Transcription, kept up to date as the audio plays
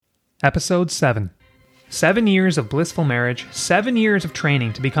Episode 7. 7 years of blissful marriage, 7 years of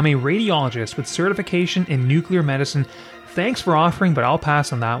training to become a radiologist with certification in nuclear medicine. Thanks for offering, but I'll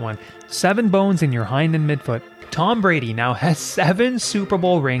pass on that one. 7 bones in your hind and midfoot. Tom Brady now has 7 Super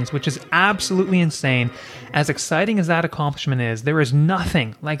Bowl rings, which is absolutely insane. As exciting as that accomplishment is, there is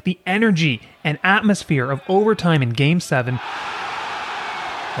nothing like the energy and atmosphere of overtime in Game 7.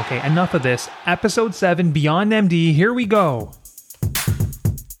 Okay, enough of this. Episode 7, Beyond MD, here we go.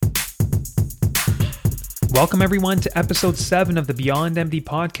 Welcome everyone to episode 7 of the Beyond MD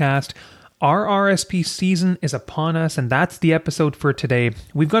podcast. RRSP season is upon us, and that's the episode for today.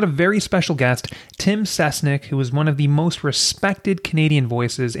 We've got a very special guest, Tim Cestnick, who is one of the most respected Canadian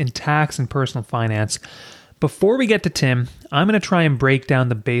voices in tax and personal finance. Before we get to Tim, I'm going to try and break down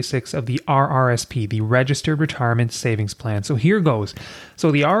the basics of the RRSP, the Registered Retirement Savings Plan. So here goes. So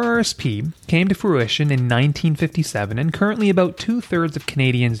the RRSP came to fruition in 1957, and currently about 2/3 of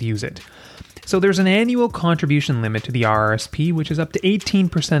Canadians use it. So there's an annual contribution limit to the RRSP, which is up to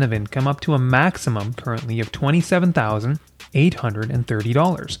 18% of income, up to a maximum currently of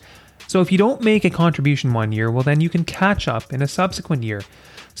 $27,830. So if you don't make a contribution one year, well then you can catch up in a subsequent year.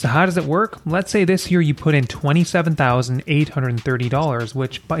 So how does it work? Let's say this year you put in $27,830,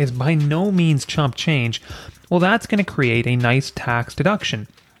 which is by no means chump change. Well, that's going to create a nice tax deduction.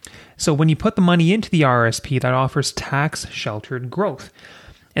 So when you put the money into the RRSP, that offers tax-sheltered growth.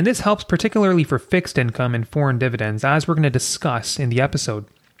 And this helps particularly for fixed income and foreign dividends, as we're going to discuss in the episode.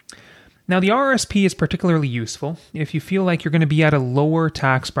 Now, the RRSP is particularly useful if you feel like you're going to be at a lower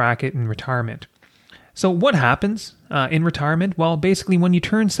tax bracket in retirement. So what happens in retirement? Well, basically, when you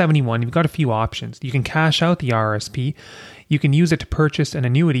turn 71, you've got a few options. You can cash out the RRSP, you can use it to purchase an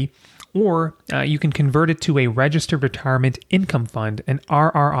annuity, or you can convert it to a Registered Retirement Income Fund, an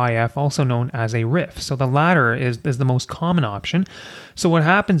RRIF, also known as a RRIF. So the latter is the most common option. So what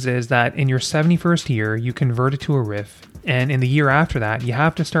happens is that in your 71st year, you convert it to a RRIF, and in the year after that, you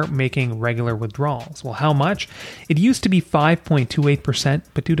have to start making regular withdrawals. Well, how much? It used to be 5.28%,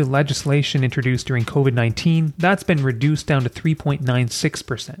 but due to legislation introduced during COVID-19, that's been reduced down to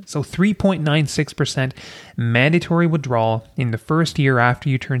 3.96%. So 3.96% mandatory withdrawal in the first year after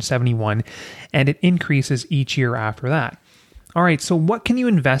you turn 71, and it increases each year after that. All right, so what can you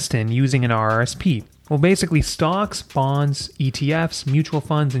invest in using an RRSP? Well, basically stocks, bonds, ETFs, mutual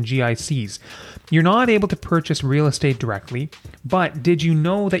funds, and GICs. You're not able to purchase real estate directly, but did you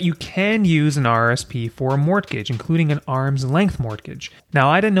know that you can use an RRSP for a mortgage, including an arm's length mortgage? Now,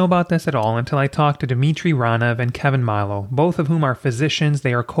 I didn't know about this at all until I talked to Dmitry Ranev and Kevin Milo, both of whom are physicians.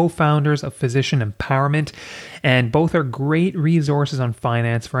 They are co-founders of Physician Empowerment, and both are great resources on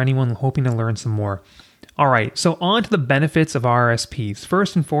finance for anyone hoping to learn some more. All right, so on to the benefits of RRSPs.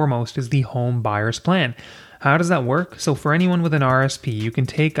 First and foremost is the home buyer's plan. How does that work? So for anyone with an RRSP, you can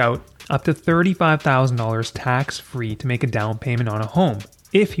take out up to $35,000 tax-free to make a down payment on a home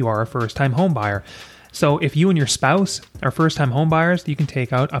if you are a first-time home buyer. So if you and your spouse are first-time home buyers, you can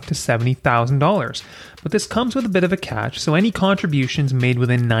take out up to $70,000. But this comes with a bit of a catch. So any contributions made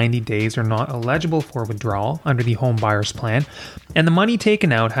within 90 days are not eligible for withdrawal under the home buyer's plan. And the money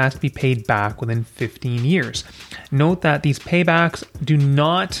taken out has to be paid back within 15 years. Note that these paybacks do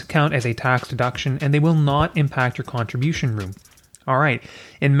not count as a tax deduction and they will not impact your contribution room. All right,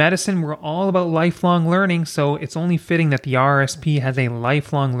 in medicine, we're all about lifelong learning, so it's only fitting that the RRSP has a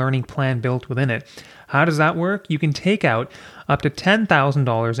lifelong learning plan built within it. How does that work? You can take out up to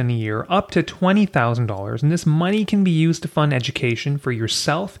 $10,000 in a year, up to $20,000, and this money can be used to fund education for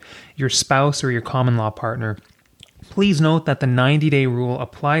yourself, your spouse, or your common law partner. Please note that the 90-day rule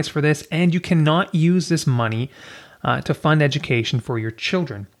applies for this, and you cannot use this money to fund education for your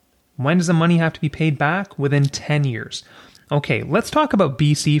children. When does the money have to be paid back? Within 10 years. Okay, let's talk about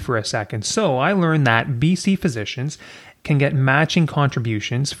BC for a second. So I learned that BC physicians can get matching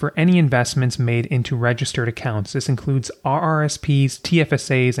contributions for any investments made into registered accounts. This includes RRSPs,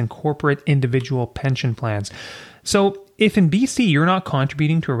 TFSAs, and corporate individual pension plans. So if in BC you're not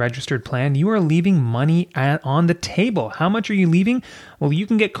contributing to a registered plan, you are leaving money on the table. How much are you leaving? Well, you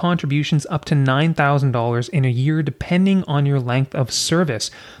can get contributions up to $9,000 in a year depending on your length of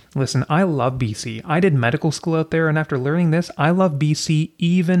service. Listen, I love BC. I did medical school out there, and after learning this, I love BC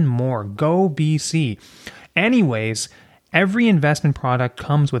even more. Go BC. Anyways, every investment product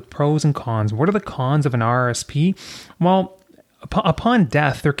comes with pros and cons. What are the cons of an RRSP? Well, upon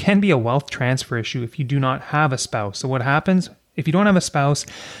death, there can be a wealth transfer issue if you do not have a spouse. So what happens? If you don't have a spouse,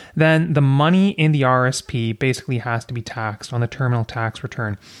 then the money in the RRSP basically has to be taxed on the terminal tax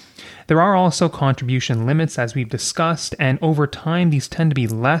return. There are also contribution limits, as we've discussed, and over time, these tend to be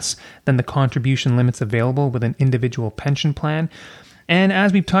less than the contribution limits available with an individual pension plan. And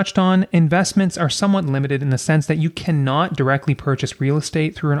as we've touched on, investments are somewhat limited in the sense that you cannot directly purchase real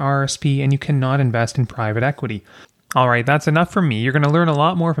estate through an RRSP and you cannot invest in private equity. All right, that's enough from me. You're going to learn a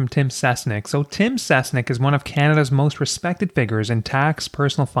lot more from Tim Cestnick. So Tim Cestnick is one of Canada's most respected figures in tax,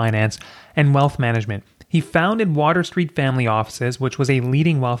 personal finance, and wealth management. He founded Water Street Family Offices, which was a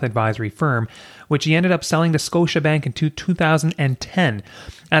leading wealth advisory firm, which he ended up selling to Scotiabank in 2010.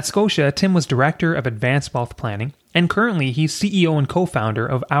 At Scotia, Tim was Director of Advanced Wealth Planning, and currently he's CEO and co-founder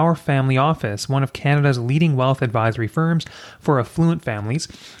of Our Family Office, one of Canada's leading wealth advisory firms for affluent families.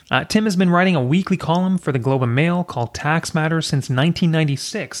 Tim has been writing a weekly column for the Globe and Mail called Tax Matters since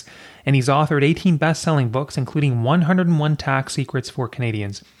 1996, and he's authored 18 best-selling books, including 101 Tax Secrets for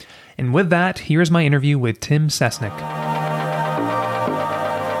Canadians. And with that, here's my interview with Tim Cestnick.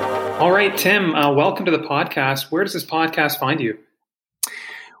 All right, Tim, welcome to the podcast. Where does this podcast find you?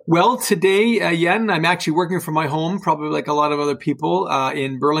 Well, today, Yatin, I'm actually working from my home, probably like a lot of other people,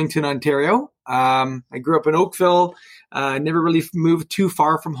 in Burlington, Ontario. I grew up in Oakville, never really moved too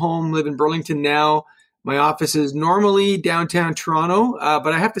far from home, live in Burlington now. My office is normally downtown Toronto,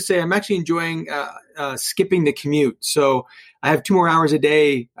 but I have to say I'm actually enjoying skipping the commute. So I have 2 more hours a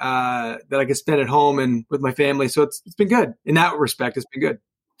day that I can spend at home and with my family. So it's been good. In that respect, it's been good.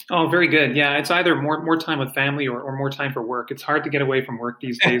 Oh, very good. Yeah, it's either more time with family or more time for work. It's hard to get away from work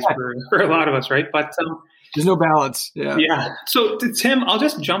these days for a lot of us, right? But there's no balance. Yeah. So Tim, I'll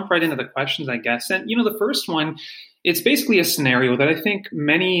just jump right into the questions, I guess. And, the first one, it's basically a scenario that I think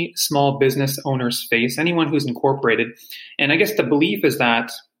many small business owners face, anyone who's incorporated. And I guess the belief is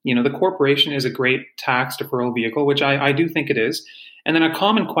that, the corporation is a great tax deferral vehicle, which I do think it is. And then a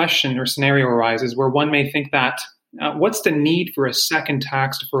common question or scenario arises where one may think that, what's the need for a second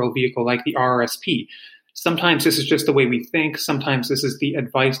tax deferral vehicle like the RRSP? Sometimes this is just the way we think. Sometimes this is the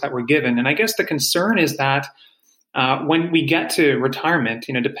advice that we're given. And I guess the concern is that when we get to retirement,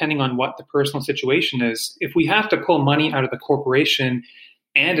 depending on what the personal situation is, if we have to pull money out of the corporation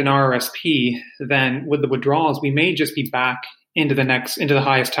and an RRSP, then with the withdrawals, we may just be back into the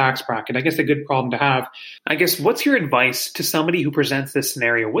highest tax bracket. I guess a good problem to have. I guess, what's your advice to somebody who presents this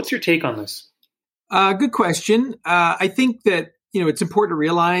scenario? What's your take on this? Good question. I think that, it's important to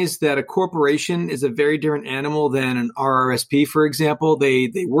realize that a corporation is a very different animal than an RRSP, for example. They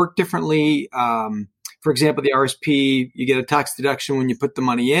work differently. For example, the RRSP, you get a tax deduction when you put the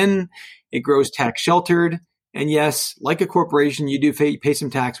money in. It grows tax sheltered. And yes, like a corporation, you do pay some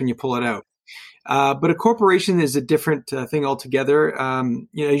tax when you pull it out. But a corporation is a different thing altogether.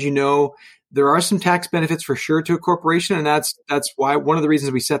 As you know, there are some tax benefits for sure to a corporation, and that's why one of the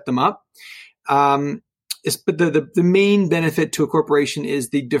reasons we set them up. But the main benefit to a corporation is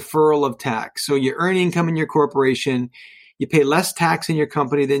the deferral of tax. So you earn income in your corporation, you pay less tax in your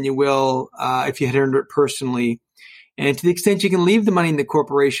company than you will if you had earned it personally. And to the extent you can leave the money in the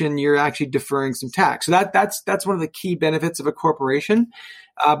corporation, you're actually deferring some tax. So that's one of the key benefits of a corporation.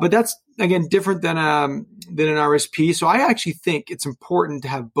 But that's, again, different than an RRSP. So I actually think it's important to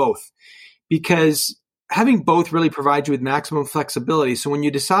have both, because having both really provides you with maximum flexibility. So when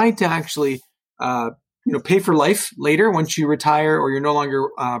you decide to actually pay for life later, once you retire or you're no longer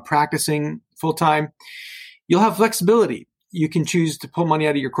practicing full time, you'll have flexibility. You can choose to pull money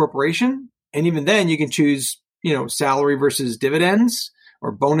out of your corporation, and even then you can choose, salary versus dividends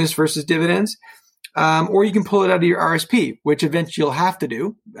or bonus versus dividends. Or you can pull it out of your RSP, which eventually you'll have to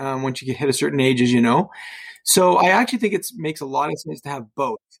do once you hit a certain age, as you know. So I actually think it makes a lot of sense to have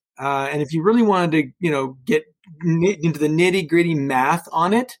both. And if you really wanted to, get into the nitty gritty math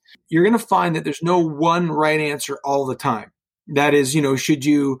on it, you're going to find that there's no one right answer all the time. That is, should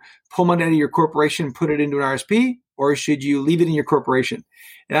you pull money out of your corporation and put it into an RSP, or should you leave it in your corporation?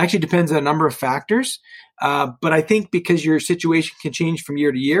 It actually depends on a number of factors. But I think because your situation can change from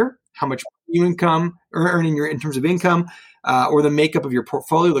year to year, how much you income or earning in terms of income, or the makeup of your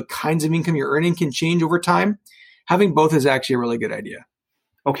portfolio, the kinds of income you're earning can change over time. Having both is actually a really good idea.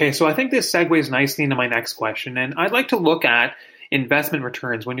 Okay, so I think this segues nicely into my next question, and I'd like to look at investment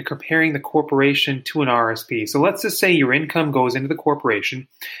returns when you're comparing the corporation to an RRSP. So let's just say your income goes into the corporation,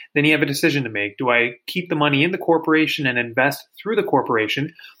 then you have a decision to make. Do I keep the money in the corporation and invest through the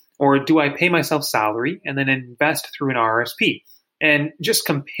corporation, or do I pay myself salary and then invest through an RRSP? And just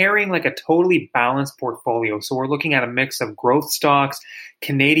comparing like a totally balanced portfolio. So we're looking at a mix of growth stocks,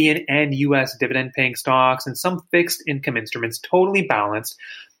 Canadian and US dividend paying stocks, and some fixed income instruments, totally balanced.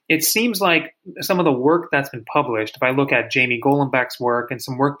 It seems like some of the work that's been published, if I look at Jamie Golenbeck's work and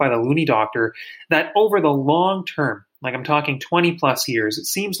some work by the Looney Doctor, that over the long term, like I'm talking 20 plus years, it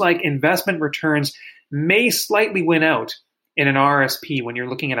seems like investment returns may slightly win out in an RRSP when you're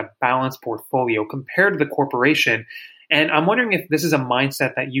looking at a balanced portfolio compared to the corporation. And I'm wondering if this is a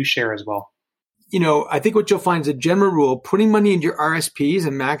mindset that you share as well. I think what you'll find is a general rule, putting money into your RSPs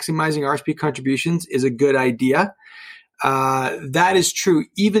and maximizing RSP contributions is a good idea. That is true,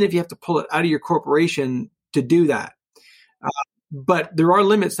 even if you have to pull it out of your corporation to do that. But there are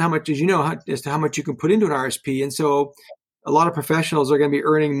limits to how much, as to how much you can put into an RSP. And so a lot of professionals are going to be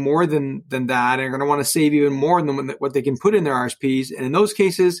earning more than that and are going to want to save even more than what they can put in their RSPs. And in those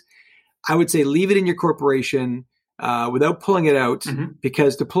cases, I would say leave it in your corporation without pulling it out,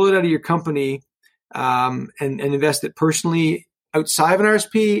 because to pull it out of your company and invest it personally outside of an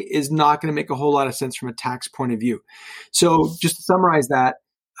RSP is not going to make a whole lot of sense from a tax point of view. So just to summarize that,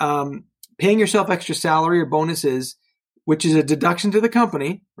 paying yourself extra salary or bonuses, which is a deduction to the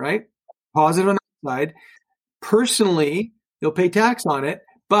company, right? Positive on that side. Personally, you'll pay tax on it,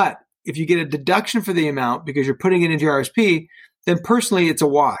 but if you get a deduction for the amount because you're putting it into your RSP, then personally it's a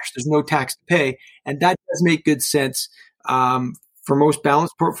wash. There's no tax to pay. And that does make good sense for most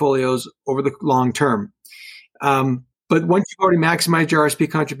balanced portfolios over the long term. But once you've already maximized your RSP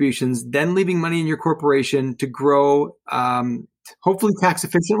contributions, then leaving money in your corporation to grow, hopefully tax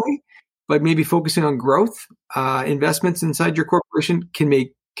efficiently, but maybe focusing on growth, investments inside your corporation can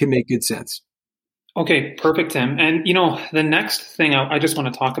make good sense. Okay, perfect, Tim. And the next thing I just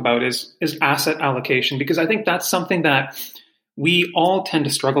want to talk about is asset allocation, because I think that's something that we all tend to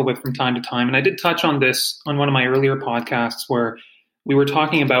struggle with from time to time. And I did touch on this on one of my earlier podcasts where we were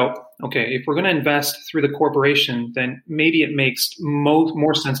talking about, okay, if we're going to invest through the corporation, then maybe it makes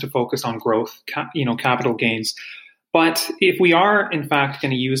more sense to focus on growth, capital gains. But if we are, in fact,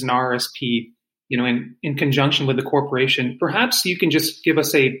 going to use an RRSP, in conjunction with the corporation, perhaps you can just give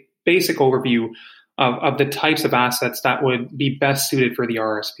us a basic overview of the types of assets that would be best suited for the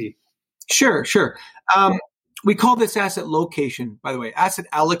RRSP. Sure. We call this asset location, by the way. Asset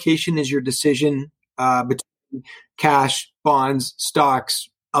allocation is your decision between cash, bonds, stocks,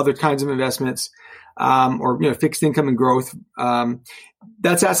 other kinds of investments, or fixed income and growth.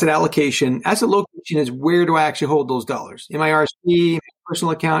 That's asset allocation. Asset location is where do I actually hold those dollars? In my RSP,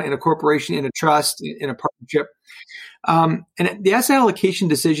 personal account, in a corporation, in a trust, in a partnership. And the asset allocation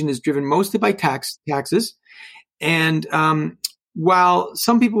decision is driven mostly by taxes. And while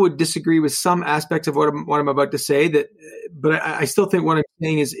some people would disagree with some aspects of what I'm about to say, but I still think what I'm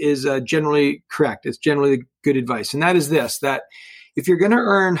saying is generally correct. It's generally good advice. And that is this, that if you're going to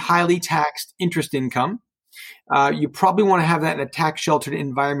earn highly taxed interest income, you probably want to have that in a tax sheltered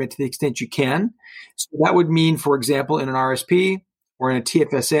environment to the extent you can. So that would mean, for example, in an RSP or in a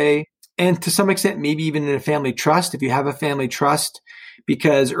TFSA, and to some extent, maybe even in a family trust, if you have a family trust,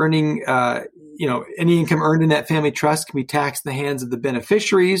 because earning, any income earned in that family trust can be taxed in the hands of the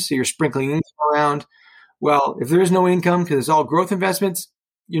beneficiaries. So you're sprinkling income around. Well, if there is no income because it's all growth investments,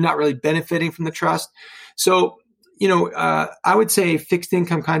 you're not really benefiting from the trust. So, I would say fixed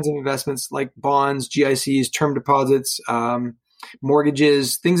income kinds of investments like bonds, GICs, term deposits,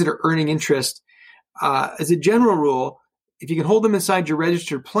 mortgages, things that are earning interest. As a general rule, if you can hold them inside your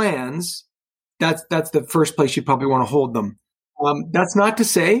registered plans, that's the first place you probably want to hold them. That's not to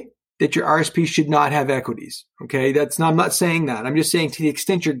say that your RSP should not have equities. Okay, I'm not saying that. I'm just saying to the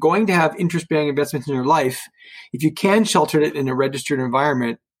extent you're going to have interest-bearing investments in your life, if you can shelter it in a registered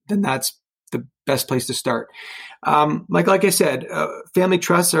environment, then that's the best place to start. Like I said, family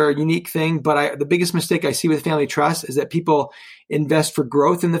trusts are a unique thing, but the biggest mistake I see with family trusts is that people invest for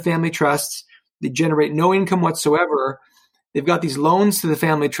growth in the family trusts. They generate no income whatsoever. They've got these loans to the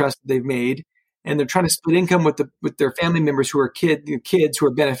family trust that they've made, and they're trying to split income with their family members who are kids who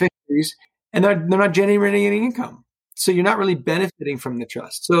are beneficiaries, and they're not generating any income. So you're not really benefiting from the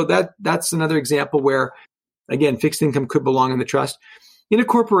trust. So that's another example where, again, fixed income could belong in the trust. In a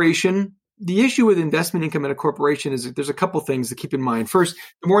corporation, the issue with investment income in a corporation is that there's a couple things to keep in mind. First,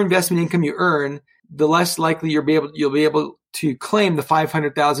 the more investment income you earn, the less likely you'll be able to claim the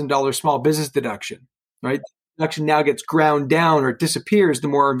 $500,000 small business deduction, right? The deduction now gets ground down or it disappears the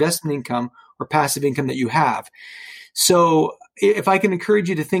more investment income or passive income that you have. So if I can encourage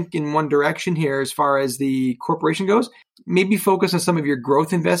you to think in one direction here as far as the corporation goes, maybe focus on some of your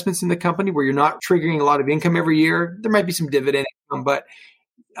growth investments in the company where you're not triggering a lot of income every year. There might be some dividend income, but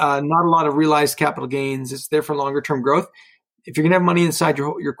not a lot of realized capital gains. It's there for longer term growth. If you're going to have money inside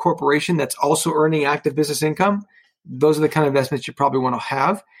your corporation that's also earning active business income, those are the kind of investments you probably want to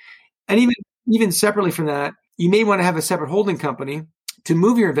have. And even separately from that, you may want to have a separate holding company to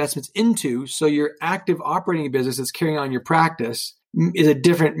move your investments into, so your active operating business that's carrying on your practice is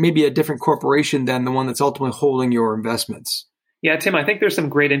maybe a different corporation than the one that's ultimately holding your investments. Yeah, Tim, I think there's some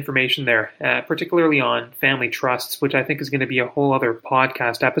great information there, particularly on family trusts, which I think is going to be a whole other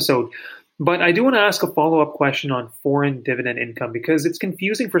podcast episode. But I do want to ask a follow-up question on foreign dividend income because it's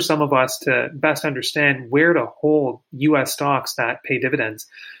confusing for some of us to best understand where to hold U.S. stocks that pay dividends.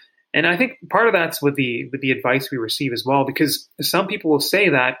 And I think part of that's with the advice we receive as well, because some people will say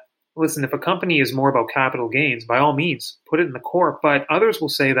that, listen, if a company is more about capital gains, by all means, put it in the corp. But others will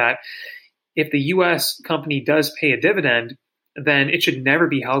say that if the U.S. company does pay a dividend, then it should never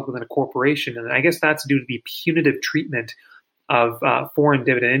be held within a corporation. And I guess that's due to the punitive treatment of foreign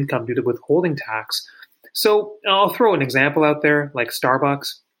dividend income due to withholding tax. So I'll throw an example out there, like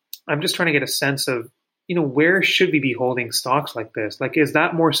Starbucks. I'm just trying to get a sense of, where should we be holding stocks like this? Like, is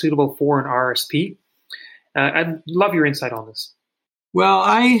that more suitable for an RRSP? I'd love your insight on this. Well,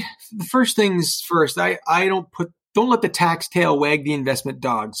 the first things first, I don't let the tax tail wag the investment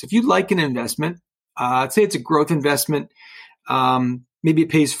dog. So if you'd like an investment, say it's a growth investment, maybe it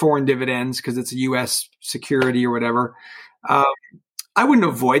pays foreign dividends because it's a U.S. security or whatever. I wouldn't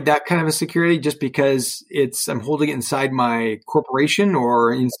avoid that kind of a security just because I'm holding it inside my corporation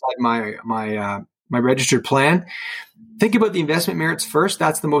or inside my registered plan. Think about the investment merits first.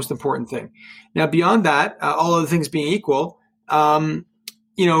 That's the most important thing. Now, beyond that, all other things being equal, a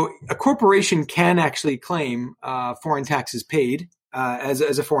corporation can actually claim foreign taxes paid as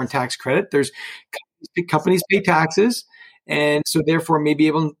a foreign tax credit. There's companies pay taxes, and so therefore may be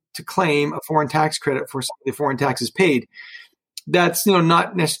able to claim a foreign tax credit for some of the foreign taxes paid. That's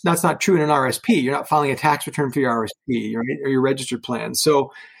that's not true in an RSP. You're not filing a tax return for your RSP, right, or your registered plan.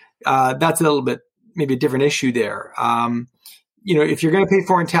 So that's a little bit maybe a different issue there. If you're going to pay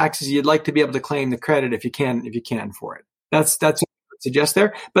foreign taxes, you'd like to be able to claim the credit if you can for it. That's what I would suggest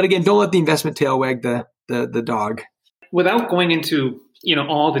there. But again, don't let the investment tail wag the dog. Without going into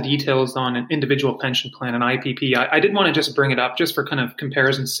all the details on an individual pension plan and IPP, I did want to just bring it up just for kind of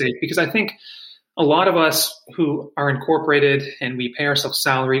comparison's sake, because I think a lot of us who are incorporated and we pay ourselves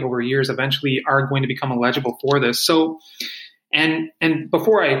salary over years eventually are going to become eligible for this. So, and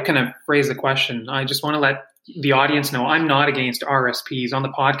before I kind of phrase the question, I just want to let the audience know I'm not against RRSPs on the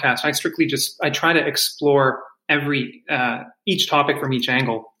podcast. I try to explore each topic from each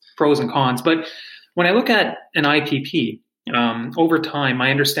angle, pros and cons. But when I look at an IPP, over time, my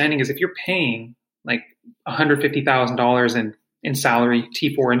understanding is if you're paying like $150,000 in salary,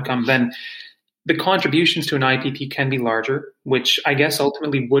 T4 income, then the contributions to an IPP can be larger, which I guess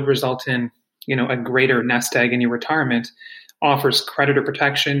ultimately would result in, a greater nest egg in your retirement, offers creditor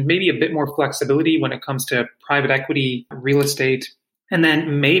protection, maybe a bit more flexibility when it comes to private equity, real estate, and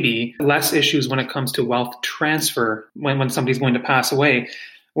then maybe less issues when it comes to wealth transfer when somebody's going to pass away.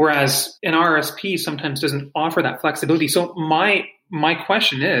 Whereas an RRSP sometimes doesn't offer that flexibility. So my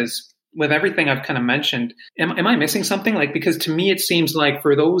question is, with everything I've kind of mentioned, am I missing something? Because to me, it seems like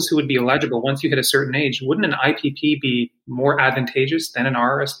for those who would be eligible once you hit a certain age, wouldn't an IPP be more advantageous than an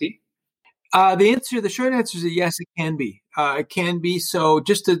RRSP? The short answer is that yes, it can be. It can be. So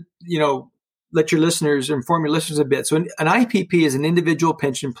just to, inform your listeners a bit. So an IPP is an individual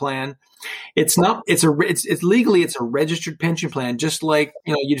pension plan. It's legally a registered pension plan, just like,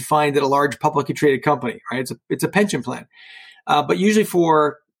 you'd find at a large publicly traded company, right? It's a pension plan. But usually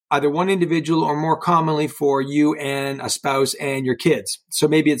for either one individual or more commonly for you and a spouse and your kids. So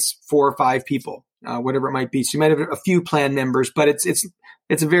maybe it's 4 or 5 people, whatever it might be. So you might have a few plan members, but it's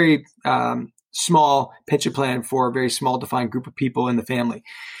a very small pension plan for a very small defined group of people in the family.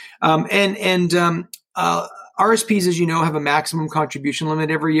 RSPs, as you know, have a maximum contribution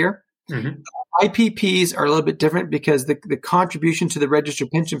limit every year. Mm-hmm. IPPs are a little bit different because the contribution to the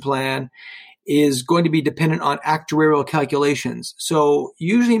registered pension plan is going to be dependent on actuarial calculations. So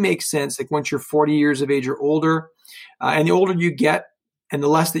usually makes sense, like once you're 40 years of age or older, and the older you get and the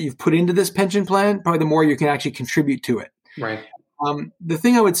less that you've put into this pension plan, probably the more you can actually contribute to it. Right. The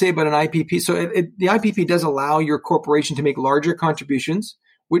thing I would say about an IPP, so the IPP does allow your corporation to make larger contributions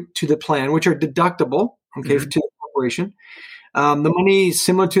to the plan, which are deductible, to the corporation. The money,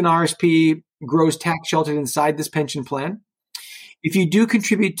 similar to an RSP, grows tax sheltered inside this pension plan. If you do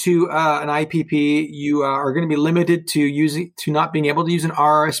contribute to an IPP, you are going to be limited to not being able to use an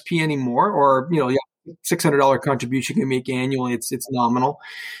RRSP anymore, or $600 contribution you can make annually. It's nominal,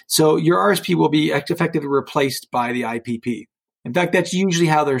 so your RRSP will be effectively replaced by the IPP. In fact, that's usually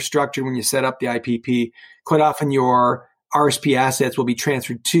how they're structured when you set up the IPP. Quite often, your RRSP assets will be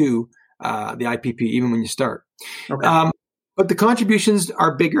transferred to the IPP even when you start. Okay. But the contributions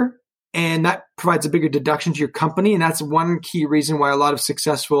are bigger. And that provides a bigger deduction to your company. And that's one key reason why a lot of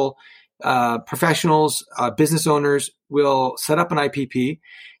successful professionals, business owners will set up an IPP.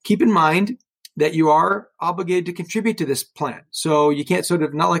 Keep in mind, that you are obligated to contribute to this plan. So you can't sort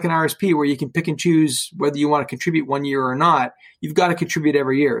of, not like an RSP where you can pick and choose whether you want to contribute one year or not. You've got to contribute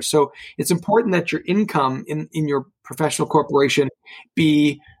every year. So it's important that your income in your professional corporation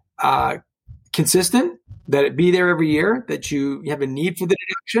be consistent, that it be there every year, that you have a need for the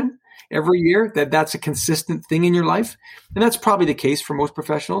deduction every year, that's a consistent thing in your life. And that's probably the case for most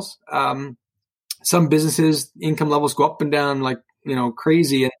professionals. Some businesses, income levels go up and down like,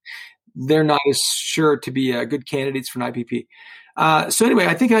 crazy, and they're not as sure to be good candidates for an IPP. So anyway,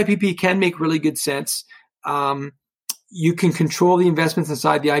 I think an IPP can make really good sense. You can control the investments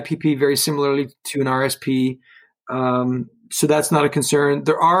inside the IPP very similarly to an RSP. So that's not a concern.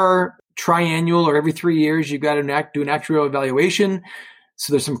 There are triannual, or every 3 years, you've got to do an actuarial evaluation.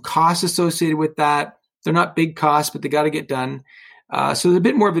 So there's some costs associated with that. They're not big costs, but they got to get done. So there's a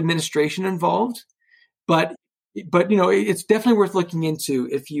bit more of administration involved, but it's definitely worth looking into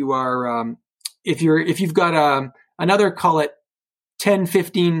if you are, if you've got another, call it 10,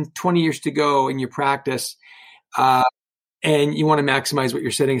 15, 20 years to go in your practice, and you want to maximize what you're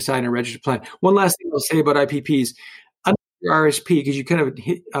setting aside in a registered plan. One last thing I'll say about IPPs, under RRSP, because you kind of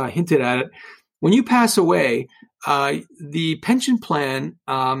hinted at it, when you pass away, the pension plan,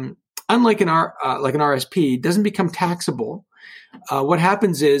 unlike an RSP, doesn't become taxable. What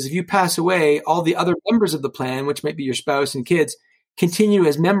happens is, if you pass away, all the other members of the plan, which might be your spouse and kids, continue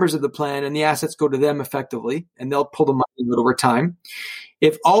as members of the plan, and the assets go to them effectively, and they'll pull the money out over time.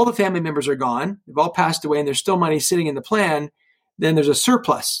 If all the family members are gone, they've all passed away, and there's still money sitting in the plan, then there's a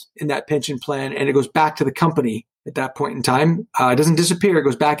surplus in that pension plan, and it goes back to the company at that point in time. It doesn't disappear. It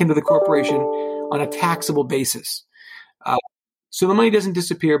goes back into the corporation on a taxable basis. So the money doesn't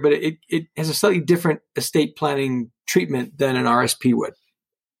disappear, but it has a slightly different estate planning treatment than an RSP would.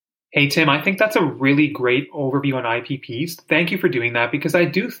 Hey, Tim, I think that's a really great overview on IPPs. Thank you for doing that, because I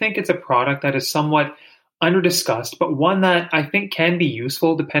do think it's a product that is somewhat under-discussed, but one that I think can be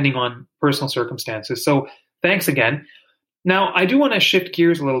useful depending on personal circumstances. So thanks again. Now, I do want to shift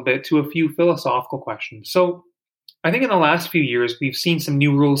gears a little bit to a few philosophical questions. So I think in the last few years, we've seen some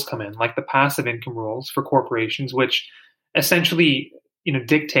new rules come in, like the passive income rules for corporations, which essentially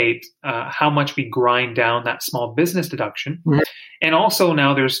dictate how much we grind down that small business deduction. Mm-hmm. And also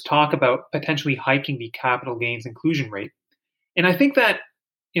now there's talk about potentially hiking the capital gains inclusion rate. And I think that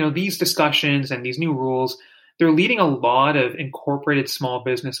these discussions and these new rules, they're leading a lot of incorporated small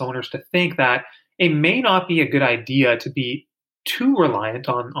business owners to think that it may not be a good idea to be too reliant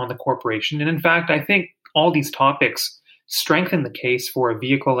on the corporation. And in fact, I think all these topics strengthen the case for a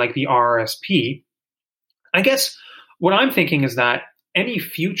vehicle like the RRSP. I guess what I'm thinking is that any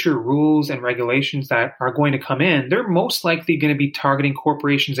future rules and regulations that are going to come in, they're most likely going to be targeting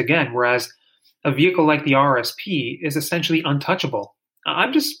corporations again, whereas a vehicle like the RRSP is essentially untouchable.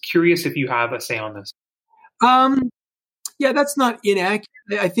 I'm just curious if you have a say on this. Yeah, that's not inaccurate.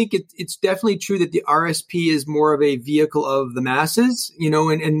 I think it's definitely true that the RRSP is more of a vehicle of the masses,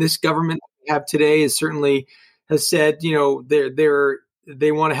 and this government we have today has said,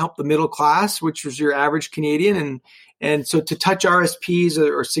 they want to help the middle class, which was your average Canadian. And so to touch RSPs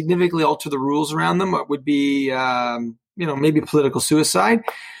or significantly alter the rules around them would be, maybe political suicide.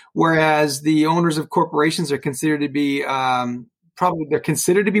 Whereas the owners of corporations are considered to be, they're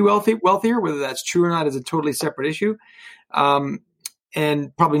considered to be wealthier. Whether that's true or not is a totally separate issue.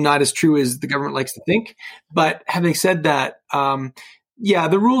 And probably not as true as the government likes to think. But having said that,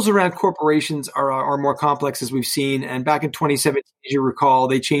 the rules around corporations are more complex, as we've seen. And back in 2017, as you recall,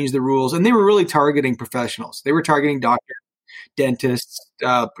 they changed the rules, and they were really targeting professionals. They were targeting doctors, dentists,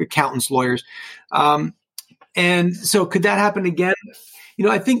 accountants, lawyers. And so could that happen again?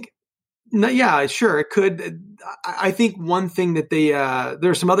 I think, yeah, sure, it could. I think one thing that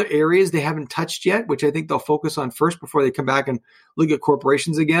there are some other areas they haven't touched yet, which I think they'll focus on first before they come back and look at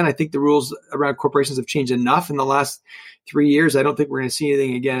corporations again. I think the rules around corporations have changed enough in the last 3 years. I don't think we're going to see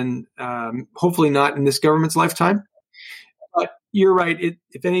anything again. Hopefully not in this government's lifetime. But you're right.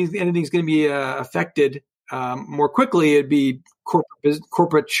 If anything's going to be affected more quickly, it'd be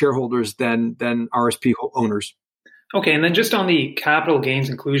corporate shareholders than RSP owners. Okay, and then just on the capital gains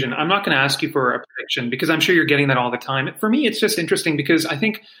inclusion, I'm not going to ask you for a prediction because I'm sure you're getting that all the time. For me, it's just interesting because I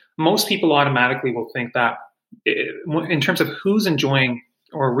think most people automatically will think that in terms of who's enjoying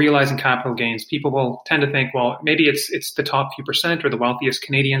or realizing capital gains, people will tend to think, well, maybe it's the top few percent or the wealthiest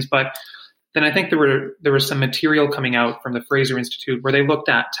Canadians. But then I think there was some material coming out from the Fraser Institute where they looked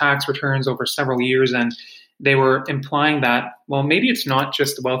at tax returns over several years, and they were implying that, well, maybe it's not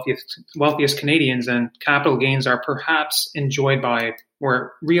just the wealthiest Canadians, and capital gains are perhaps enjoyed by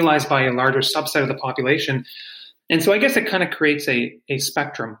or realized by a larger subset of the population. And so I guess it kind of creates a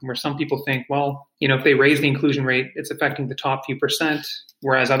spectrum where some people think, well, if they raise the inclusion rate, it's affecting the top few percent,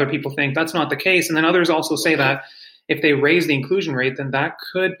 whereas other people think that's not the case. And then others also say that if they raise the inclusion rate, then that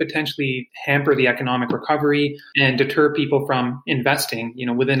could potentially hamper the economic recovery and deter people from investing,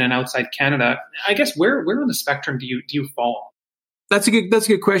 within and outside Canada. I guess where on the spectrum do you fall? That's a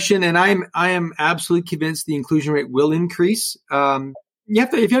good question, and I am absolutely convinced the inclusion rate will increase.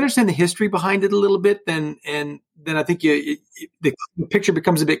 If you understand the history behind it a little bit, then I think the picture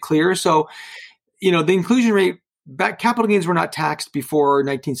becomes a bit clearer. So, the inclusion rate, capital gains were not taxed before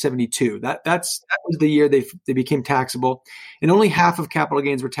 1972. That was the year they became taxable, and only half of capital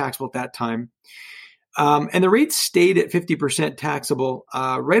gains were taxable at that time. And the rate stayed at 50% taxable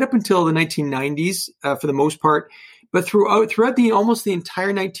right up until the 1990s for the most part. But throughout almost the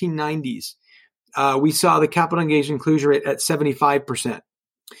entire 1990s, we saw the capital gains inclusion rate at 75%.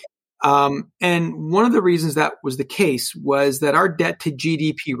 And one of the reasons that was the case was that our debt to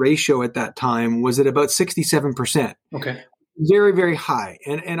GDP ratio at that time was at about 67%. Okay. Very, very high.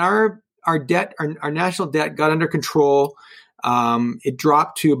 And our debt, our national debt got under control. It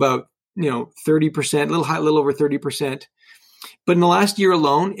dropped to about, 30%, a little over 30%. But in the last year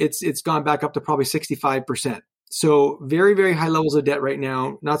alone, it's gone back up to probably 65%. So very, very high levels of debt right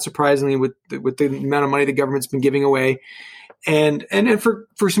now, not surprisingly with the amount of money the government's been giving away and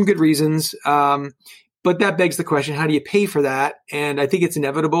for some good reasons. But that begs the question, how do you pay for that? And I think it's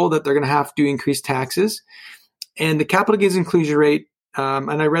inevitable that they're going to have to increase taxes. And the capital gains inclusion rate,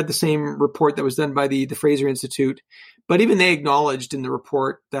 and I read the same report that was done by the Fraser Institute, but even they acknowledged in the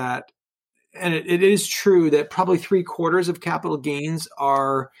report that, and it is true that probably 3/4 of capital gains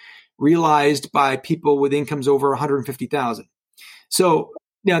are realized by people with incomes over 150,000. So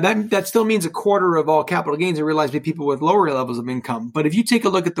now that still means 1/4 of all capital gains are realized by people with lower levels of income. But if you take a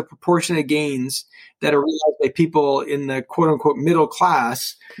look at the proportion of gains that are realized by people in the quote unquote middle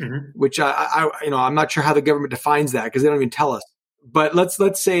class, which I'm not sure how the government defines that because they don't even tell us. But let's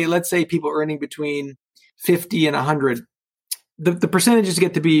say people earning between 50 and 100, the percentages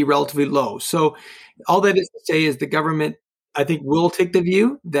get to be relatively low. So all that is to say is the government, I think, will take the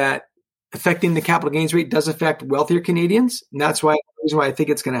view that affecting the capital gains rate does affect wealthier Canadians. And that's the reason why I think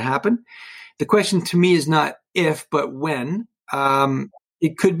it's going to happen. The question to me is not if, but when.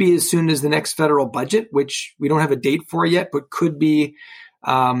 It could be as soon as the next federal budget, which we don't have a date for yet, but could be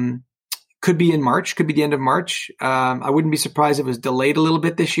in March, could be the end of March. I wouldn't be surprised if it was delayed a little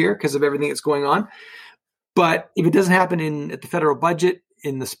bit this year because of everything that's going on. But if it doesn't happen at the federal budget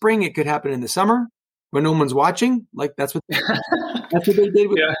in the spring, it could happen in the summer when no one's watching. Like that's what they did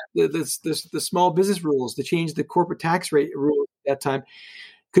with the small business rules to change the corporate tax rate rule at that time.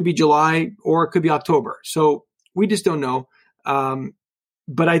 Could be July or it could be October. So we just don't know.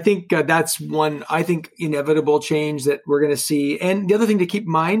 But I think that's one, inevitable change that we're going to see. And the other thing to keep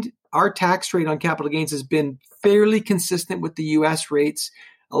in mind, our tax rate on capital gains has been fairly consistent with the U.S. rates,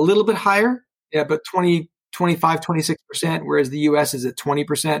 a little bit higher, about 25, 26%, whereas the U.S. is at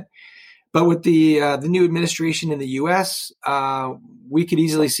 20%. But with the new administration in the U.S., we could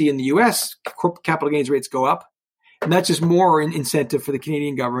easily see in the U.S. corporate capital gains rates go up. And that's just more incentive for the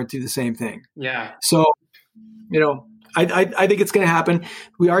Canadian government to do the same thing. Yeah. So, I think it's going to happen.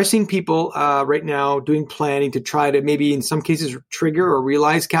 We are seeing people right now doing planning to try to maybe in some cases trigger or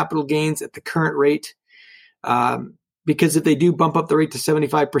realize capital gains at the current rate. Because if they do bump up the rate to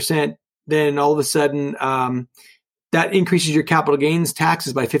 75%, then all of a sudden that increases your capital gains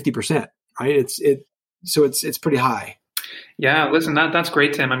taxes by 50%. Right? It's pretty high. Yeah, listen, that's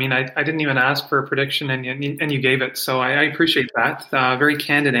great, Tim. I mean, I didn't even ask for a prediction and you gave it. So I appreciate that. Very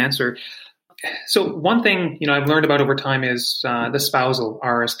candid answer. So one thing, I've learned about over time is the spousal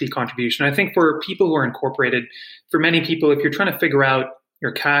RRSP contribution. I think for people who are incorporated, for many people, if you're trying to figure out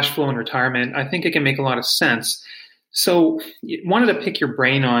your cash flow in retirement, I think it can make a lot of sense. So wanted to pick your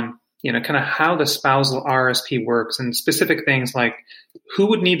brain on, kind of how the spousal RRSP works and specific things like who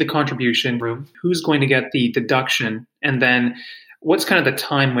would need the contribution, who's going to get the deduction, and then what's kind of the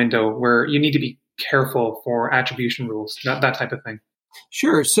time window where you need to be careful for attribution rules, that type of thing.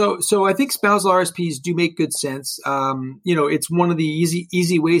 Sure. So I think spousal RRSPs do make good sense. It's one of the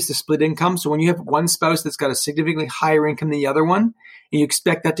easy ways to split income. So when you have one spouse that's got a significantly higher income than the other one, and you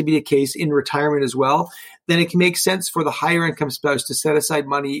expect that to be the case in retirement as well, then it can make sense for the higher income spouse to set aside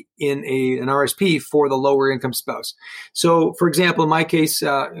money in an RRSP for the lower income spouse. So for example, in my case,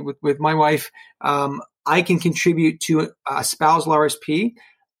 with my wife, I can contribute to a spousal RRSP.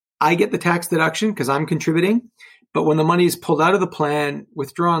 I get the tax deduction because I'm contributing. But when the money is pulled out of the plan,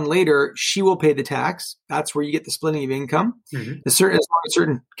 withdrawn later, she will pay the tax. That's where you get the splitting of income. Mm-hmm. As long as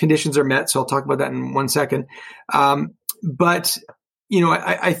certain conditions are met. So I'll talk about that in 1 second. But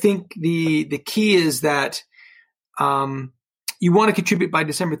I think the key is that you want to contribute by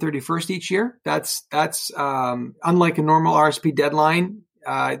December 31st each year. That's unlike a normal RSP deadline.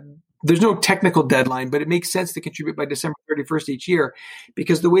 There's no technical deadline, but it makes sense to contribute by December 31st each year,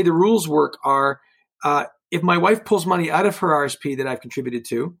 because the way the rules work are, if my wife pulls money out of her RSP that I've contributed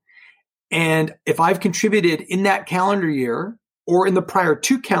to, and if I've contributed in that calendar year or in the prior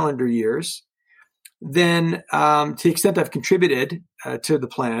 2 calendar years, then to the extent I've contributed to the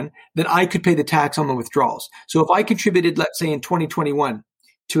plan, then I could pay the tax on the withdrawals. So if I contributed, let's say in 2021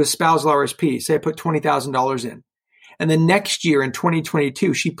 to a spousal RSP, say I put $20,000 in, and then next year in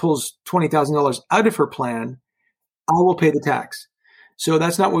 2022, she pulls $20,000 out of her plan, I will pay the tax. So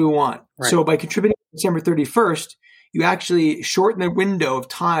that's not what we want. Right. So by contributing December 31st, you actually shorten the window of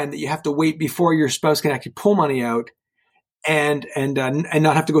time that you have to wait before your spouse can actually pull money out and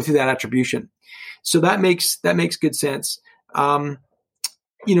not have to go through that attribution. So that makes good sense.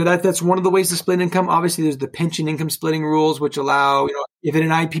 That's one of the ways to split income. Obviously, there's the pension income splitting rules, which allow, if in an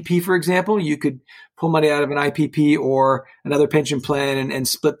IPP, for example, you could pull money out of an IPP or another pension plan and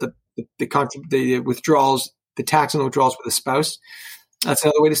split the withdrawals, the tax on the withdrawals with a spouse. That's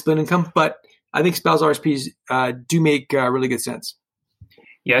another way to split income. But I think spousal RSPs do make really good sense.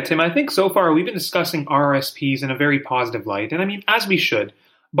 Yeah, Tim, I think so far we've been discussing RRSPs in a very positive light. And I mean, as we should.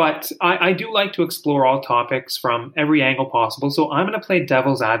 But I do like to explore all topics from every angle possible. So I'm going to play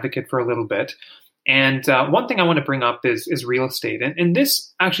devil's advocate for a little bit. And one thing I want to bring up is real estate. And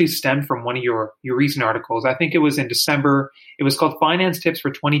this actually stemmed from one of your recent articles. I think it was in December. It was called Finance Tips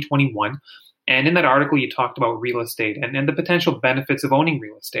for 2021. And in that article, you talked about real estate and the potential benefits of owning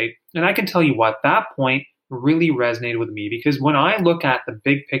real estate. And I can tell you what, that point really resonated with me, because when I look at the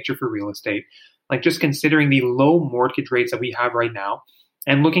big picture for real estate, like just considering the low mortgage rates that we have right now,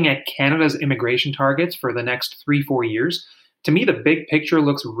 and looking at Canada's immigration targets for the next 3-4 years, to me, the big picture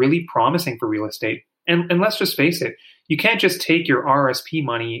looks really promising for real estate. And let's just face it, you can't just take your RSP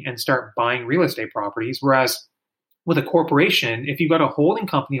money and start buying real estate properties. Whereas with a corporation, if you've got a holding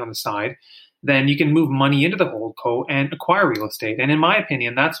company on the side, then you can move money into the holdco and acquire real estate. And in my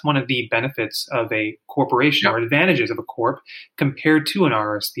opinion, that's one of the benefits of a corporation, or advantages of a corp compared to an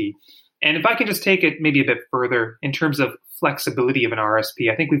RSP. And if I can just take it maybe a bit further in terms of flexibility of an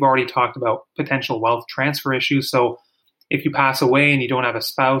RSP, I think we've already talked about potential wealth transfer issues. So if you pass away and you don't have a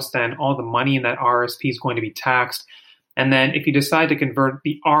spouse, then all the money in that RSP is going to be taxed. And then if you decide to convert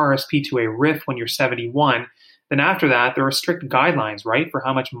the RRSP to a RRIF when you're 71, then after that, there are strict guidelines, right, for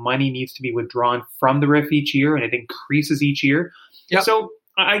how much money needs to be withdrawn from the RRIF each year, and it increases each year. Yep. So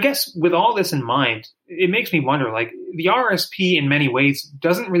I guess with all this in mind, it makes me wonder, like, the RRSP in many ways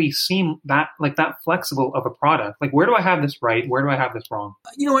doesn't really seem that flexible of a product. Like, where do I have this right? Where do I have this wrong?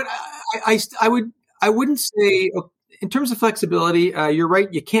 You know what? I wouldn't say, in terms of flexibility, you're right.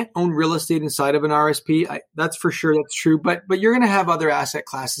 You can't own real estate inside of an RSP. That's for sure. That's true. But you're going to have other asset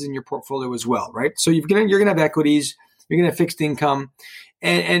classes in your portfolio as well, right? So you're going to have equities. You're going to have fixed income,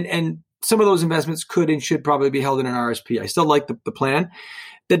 and some of those investments could and should probably be held in an RSP. I still like the plan.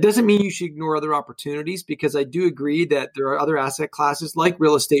 That doesn't mean you should ignore other opportunities, because I do agree that there are other asset classes like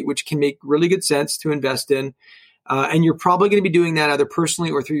real estate, which can make really good sense to invest in. And you're probably going to be doing that either personally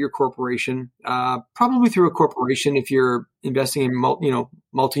or through your corporation, probably through a corporation if you're investing in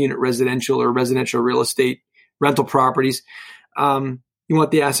multi-unit residential or residential real estate rental properties. You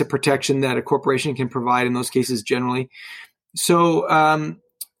want the asset protection that a corporation can provide in those cases generally. So,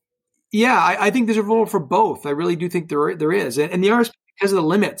 I think there's a role for both. I really do think there is. And the RSP, because of the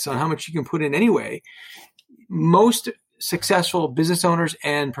limits on how much you can put in anyway, most successful business owners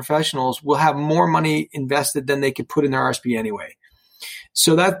and professionals will have more money invested than they could put in their RSP anyway.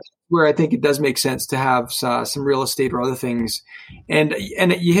 So that's where I think it does make sense to have some real estate or other things. And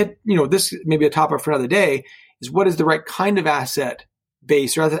you hit, this may be a topic for another day, is what is the right kind of asset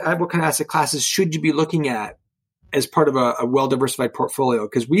base, or what kind of asset classes should you be looking at as part of a well-diversified portfolio?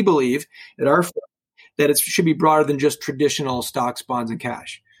 Because we believe at our firm that it should be broader than just traditional stocks, bonds, and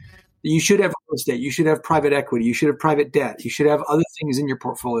cash. You should have real estate. You should have private equity. You should have private debt. You should have other things in your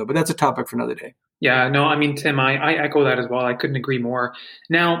portfolio. But that's a topic for another day. Yeah, no, I mean, Tim, I echo that as well. I couldn't agree more.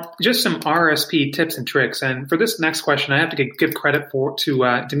 Now, just some RRSP tips and tricks. And for this next question, I have to give credit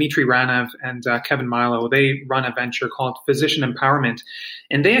to Dmitry Ranev and Kevin Milo. They run a venture called Physician Empowerment.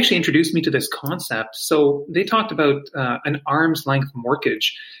 And they actually introduced me to this concept. So they talked about an arm's length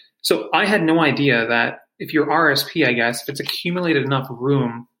mortgage. So I had no idea that if your RSP, I guess, if it's accumulated enough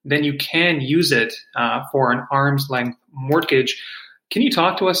room then you can use it for an arm's length mortgage. Can you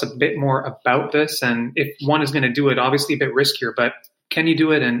talk to us a bit more about this? And if one is going to do it, obviously a bit riskier, but can you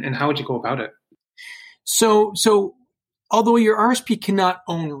do it and how would you go about it? So although your RSP cannot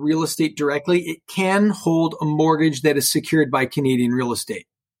own real estate directly, it can hold a mortgage that is secured by Canadian real estate.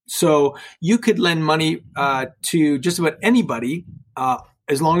 So you could lend money to just about anybody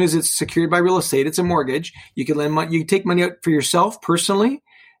as long as it's secured by real estate. It's a mortgage. You can lend money. You can take money out for yourself personally,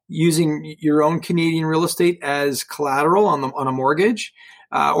 using your own Canadian real estate as collateral on a mortgage,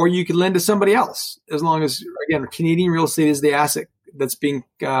 or you could lend to somebody else, as long as, again, Canadian real estate is the asset that's being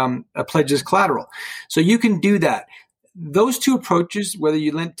pledged as collateral. So you can do that. Those two approaches, whether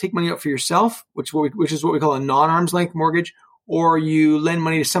you take money out for yourself, which is what we call a non-arm's length mortgage, or you lend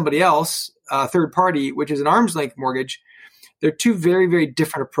money to somebody else, a third party, which is an arm's length mortgage, they're two very, very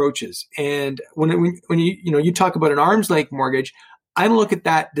different approaches. And when you talk about an arm's length mortgage, I don't look at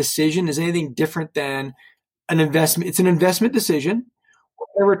that decision as anything different than an investment. It's an investment decision.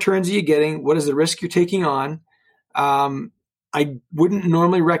 What returns are you getting? What is the risk you're taking on? I wouldn't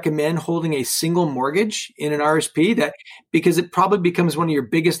normally recommend holding a single mortgage in an RSP because it probably becomes one of your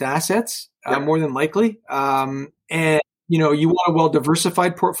biggest assets, more than likely. And you want a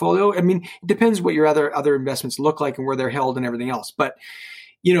well-diversified portfolio. I mean, it depends what your other investments look like and where they're held and everything else. But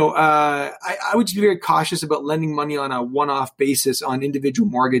I would just be very cautious about lending money on a one-off basis on individual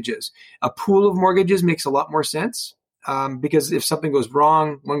mortgages. A pool of mortgages makes a lot more sense because if something goes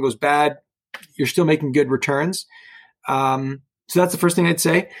wrong, one goes bad, you're still making good returns. So that's the first thing I'd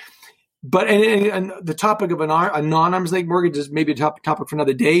say. But and the topic of a non-arm's length mortgage is maybe a topic for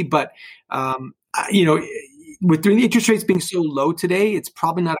another day. But with the interest rates being so low today, it's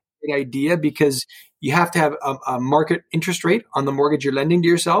probably not a great idea because you have to have a market interest rate on the mortgage you're lending to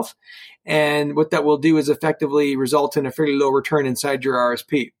yourself. And what that will do is effectively result in a fairly low return inside your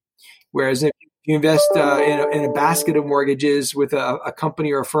RSP. Whereas if you invest in a basket of mortgages with a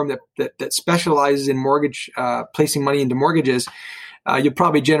company or a firm that specializes in mortgage, placing money into mortgages, you'll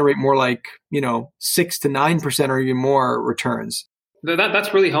probably generate more like 6 to 9% or even more returns.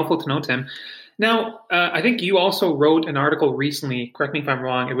 That's really helpful to know, Tim. Now, I think you also wrote an article recently, correct me if I'm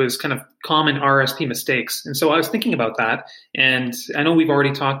wrong, it was kind of common RSP mistakes. And so I was thinking about that, and I know we've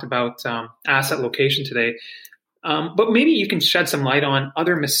already talked about asset location today, but maybe you can shed some light on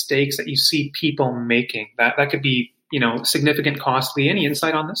other mistakes that you see people making. That could be, significant, costly. Any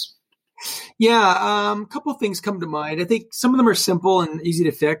insight on this? Yeah, a couple of things come to mind. I think some of them are simple and easy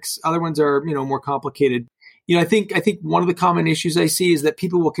to fix. Other ones are, more complicated. I think one of the common issues I see is that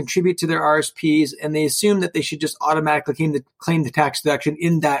people will contribute to their RSPs and they assume that they should just automatically claim the tax deduction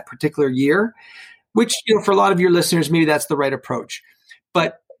in that particular year, which, for a lot of your listeners, maybe that's the right approach.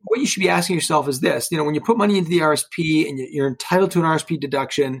 But what you should be asking yourself is this, when you put money into the RSP and you're entitled to an RSP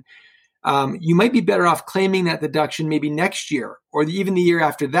deduction, you might be better off claiming that deduction maybe next year or even the year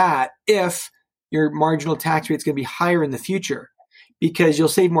after that if your marginal tax rate is going to be higher in the future because you'll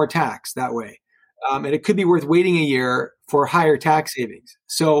save more tax that way. And it could be worth waiting a year for higher tax savings.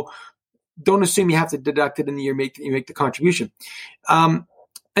 So don't assume you have to deduct it in the year you make the contribution.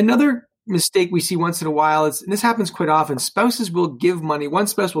 Another mistake we see once in a while is, and this happens quite often, spouses will give money. One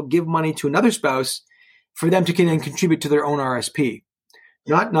spouse will give money to another spouse for them to then contribute to their own RSP,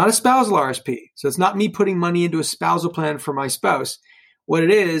 not a spousal RSP. So it's not me putting money into a spousal plan for my spouse. What it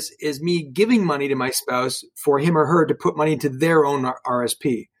is me giving money to my spouse for him or her to put money into their own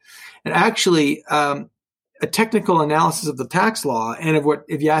RSP. And actually, a technical analysis of the tax law and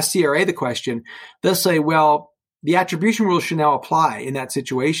if you ask CRA the question, they'll say, well, the attribution rule should now apply in that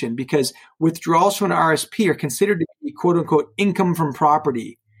situation because withdrawals from an RSP are considered to be quote unquote income from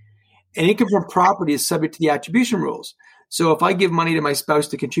property. And income from property is subject to the attribution rules. So if I give money to my spouse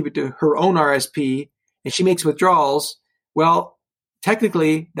to contribute to her own RSP and she makes withdrawals, well,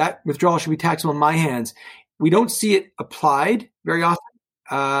 technically that withdrawal should be taxable in my hands. We don't see it applied very often.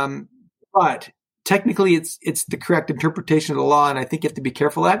 But technically it's the correct interpretation of the law. And I think you have to be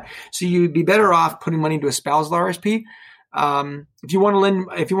careful of that. So you'd be better off putting money into a spousal RSP. If you want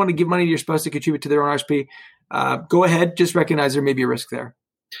to give money to your spouse to contribute to their own RSP, go ahead. Just recognize there may be a risk there.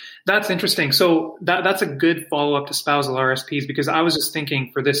 That's interesting. So that's a good follow-up to spousal RSPs because I was just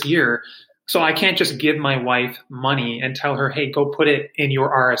thinking for this year, so I can't just give my wife money and tell her, hey, go put it in your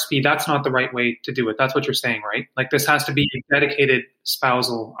RSP. That's not the right way to do it. That's what you're saying, right? Like this has to be a dedicated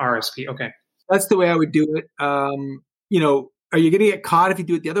spousal RSP. Okay. That's the way I would do it. Are you going to get caught if you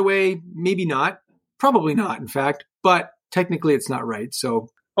do it the other way? Maybe not. Probably not, in fact. But technically it's not right. So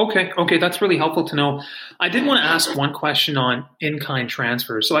Okay, that's really helpful to know. I did want to ask one question on in-kind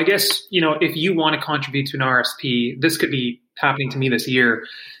transfers. So I guess, if you want to contribute to an RSP, this could be happening to me this year,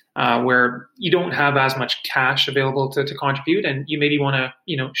 where you don't have as much cash available to contribute, and you maybe want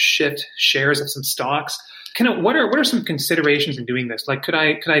to, shift shares of some stocks. What are some considerations in doing this? Like, could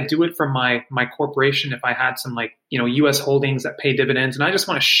I do it from my corporation if I had some U.S. holdings that pay dividends, and I just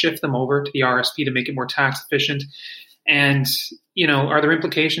want to shift them over to the RRSP to make it more tax efficient? And are there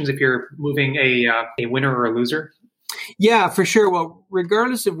implications if you're moving a winner or a loser? Yeah, for sure. Well,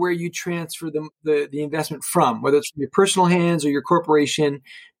 regardless of where you transfer the investment from, whether it's from your personal hands or your corporation,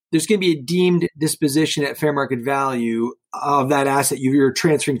 there's going to be a deemed disposition at fair market value of that asset you're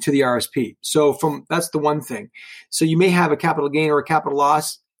transferring to the RSP. So that's the one thing. So you may have a capital gain or a capital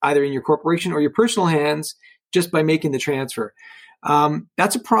loss either in your corporation or your personal hands just by making the transfer.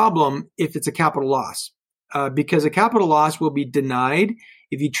 That's a problem if it's a capital loss, because a capital loss will be denied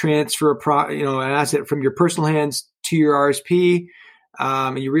if you transfer an asset from your personal hands to your RSP,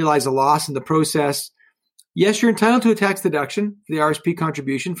 and you realize a loss in the process. Yes, you're entitled to a tax deduction for the RSP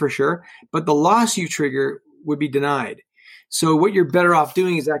contribution for sure, but the loss you trigger would be denied. So what you're better off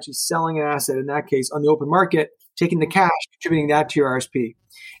doing is actually selling an asset, in that case, on the open market, taking the cash, contributing that to your RSP.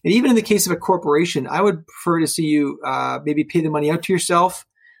 And even in the case of a corporation, I would prefer to see you maybe pay the money out to yourself,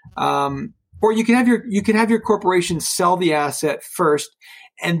 or you can have your corporation sell the asset first,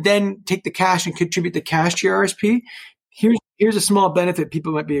 and then take the cash and contribute the cash to your RSP. Here's a small benefit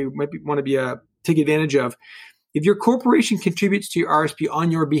people might want to be take advantage of. If your corporation contributes to your RSP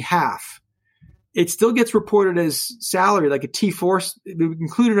on your behalf, it still gets reported as salary, like a T4,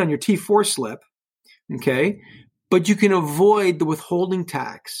 included on your T4 slip. Okay. But you can avoid the withholding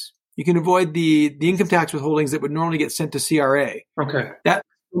tax. You can avoid the income tax withholdings that would normally get sent to CRA. Okay. That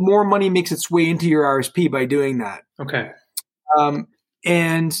more money makes its way into your RSP by doing that. Okay.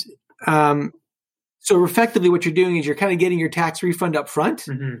 So effectively what you're doing is you're kind of getting your tax refund up front,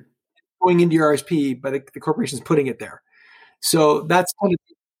 going into your RSP, but the corporation's putting it there. So that's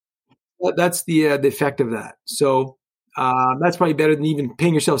the effect of that. So that's probably better than even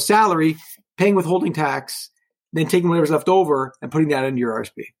paying yourself salary, paying withholding tax, then taking whatever's left over and putting that into your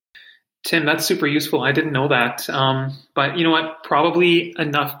RSP. Tim, that's super useful. I didn't know that. But you know what? Probably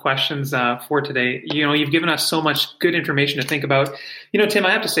enough questions for today. You've given us so much good information to think about. Tim,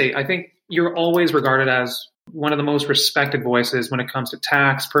 I have to say, I think you're always regarded as one of the most respected voices when it comes to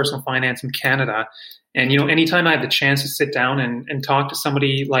tax, personal finance in Canada. And, anytime I have the chance to sit down and talk to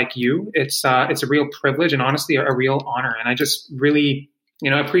somebody like you, it's a real privilege and honestly a real honor. And I just really,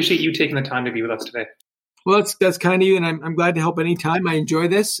 appreciate you taking the time to be with us today. Well, that's kind of you, and I'm glad to help anytime. I enjoy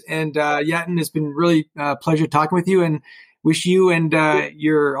this, and Yatin, it's been really a pleasure talking with you, and wish you and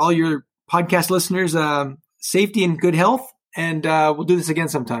all your podcast listeners safety and good health. And we'll do this again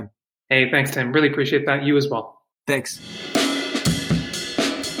sometime. Hey, thanks, Tim. Really appreciate that. You as well. Thanks.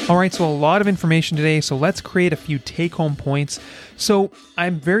 All right, so a lot of information today, so let's create a few take-home points. So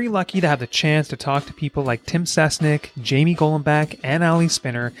I'm very lucky to have the chance to talk to people like Tim Cestnick, Jamie Golenbeck, and Ali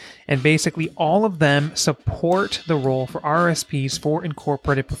Spinner, and basically all of them support the role for RRSPs for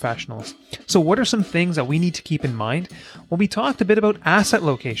incorporated professionals. So what are some things that we need to keep in mind? Well, we talked a bit about asset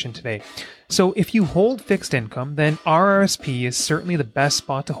location today. So if you hold fixed income, then RRSP is certainly the best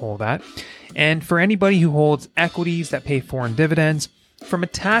spot to hold at. And for anybody who holds equities that pay foreign dividends, from a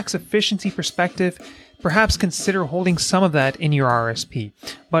tax efficiency perspective, perhaps consider holding some of that in your RRSP.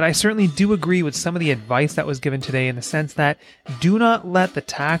 But I certainly do agree with some of the advice that was given today in the sense that do not let the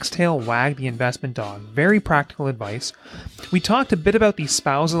tax tail wag the investment dog. Very practical advice. We talked a bit about the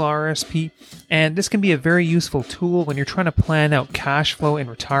spousal RRSP, and this can be a very useful tool when you're trying to plan out cash flow in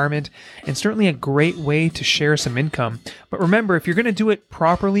retirement, and certainly a great way to share some income. But remember, if you're going to do it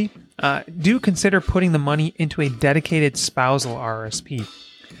properly, do consider putting the money into a dedicated spousal RRSP.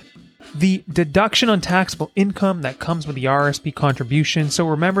 The deduction on taxable income that comes with the RRSP contribution. So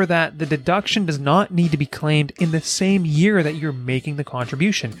remember that the deduction does not need to be claimed in the same year that you're making the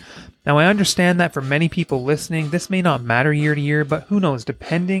contribution. Now, I understand that for many people listening, this may not matter year to year, but who knows,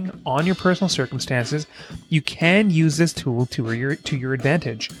 depending on your personal circumstances, you can use this tool to your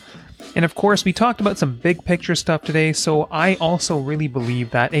advantage. And of course, we talked about some big picture stuff today, so I also really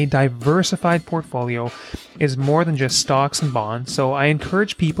believe that a diversified portfolio is more than just stocks and bonds, so I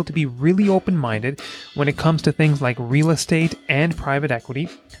encourage people to be really open-minded when it comes to things like real estate and private equity.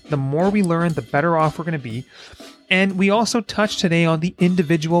 The more we learn, the better off we're going to be. And we also touched today on the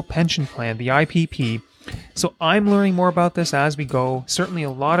individual pension plan, the IPP. So I'm learning more about this as we go. Certainly a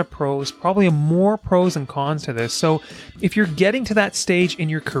lot of pros, probably more pros than cons to this. So if you're getting to that stage in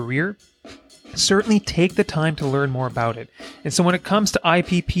your career, certainly take the time to learn more about it. And so when it comes to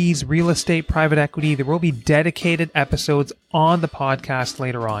IPPs, real estate, private equity, there will be dedicated episodes on the podcast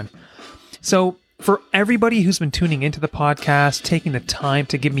later on. So For everybody who's been tuning into the podcast, taking the time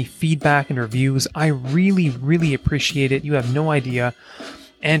to give me feedback and reviews, I really, really appreciate it. You have no idea.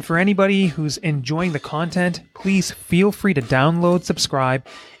 And for anybody who's enjoying the content, please feel free to download, subscribe,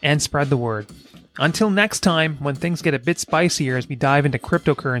 and spread the word. Until next time, when things get a bit spicier as we dive into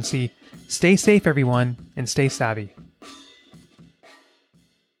cryptocurrency, stay safe, everyone, and stay savvy.